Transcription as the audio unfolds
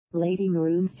Lady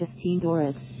Maroons Justine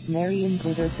Dorog, Marian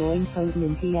Buitre joined Foton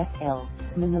in PSL,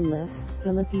 Manila,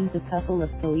 Philippines. A couple of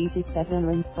collegiate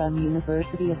veterans from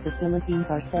University of the Philippines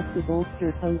are set to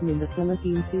bolster Foton in the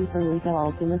Philippine Superliga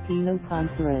All-Filipino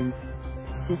Conference.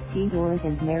 Justine Dorog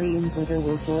and Marian Buitre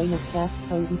will join a stacked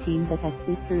Foton team that has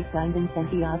sisters Brandon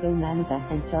Santiago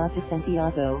Manabas and Jaja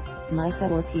Santiago, Micah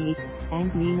Ortiz,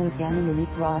 and Nino Gannon in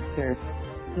its roster.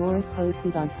 Dorog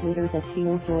posted on Twitter that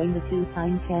she'll join the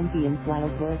two-time champions while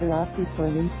Buitre opted for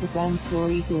an Instagram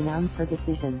story to announce her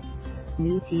decision.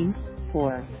 New team?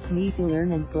 For me to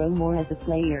learn and grow more as a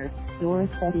player, Dorog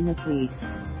said in a tweet.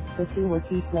 The two were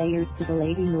key players to the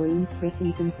Lady Maroons'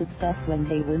 preseason success when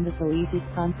they won the collegiate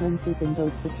conferences in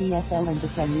both the PSL and the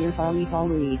Premier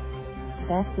Volleyball League.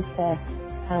 That success,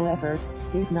 however,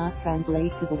 did not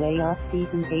translate to the way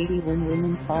off-season 81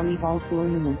 women's volleyball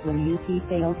tournament when UP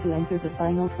failed to enter the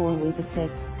Final Four with a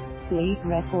 6-8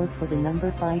 record for the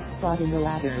number 5 spot in the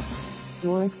ladder.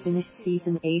 Dorog finished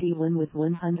season 81 with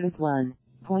 101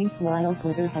 points while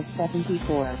Buitre has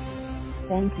 74.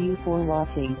 Thank you for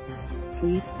watching.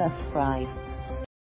 Please subscribe.